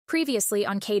Previously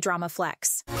on K-Drama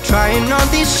Flex. Trying on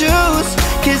these shoes,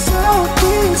 'cause I'll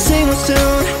be single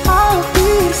soon. I'll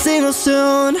be single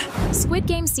soon. Squid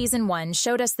Game Season 1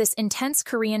 showed us this intense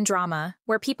Korean drama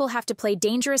where people have to play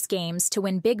dangerous games to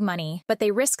win big money, but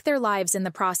they risk their lives in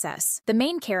the process. The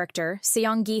main character,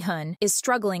 Seong Gi-hun, is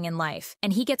struggling in life,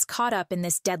 and he gets caught up in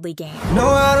this deadly game. No,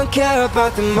 I don't care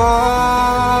about them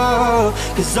all,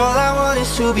 'cause all I want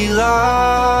is to be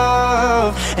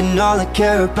loved, and all I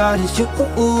care about is you.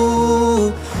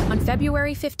 On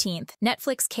February 15th,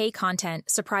 Netflix K-Content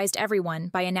surprised everyone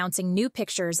by announcing new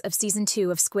pictures of Season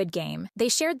 2 of Squid Game. They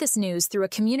shared this news through a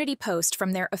community post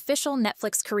from their official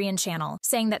Netflix Korean channel,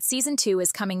 saying that Season 2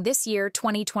 is coming this year,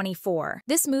 2024.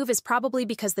 This move is probably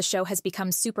because the show has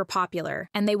become super popular,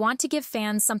 and they want to give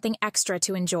fans something extra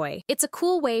to enjoy. It's a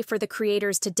cool way for the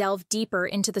creators to delve deeper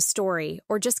into the story,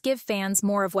 or just give fans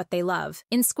more of what they love.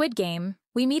 In Squid Game,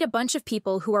 we meet a bunch of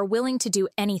people who are willing to do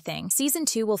anything. Season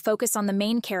 2 will focus on the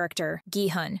main character,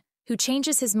 Gi-hun, who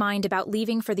changes his mind about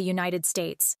leaving for the United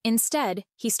States. Instead,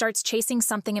 he starts chasing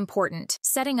something important,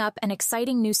 setting up an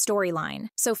exciting new storyline.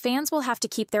 So fans will have to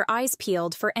keep their eyes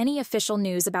peeled for any official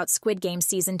news about Squid Game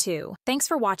Season 2. Thanks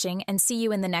for watching, and see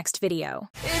you in the next video.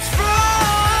 It's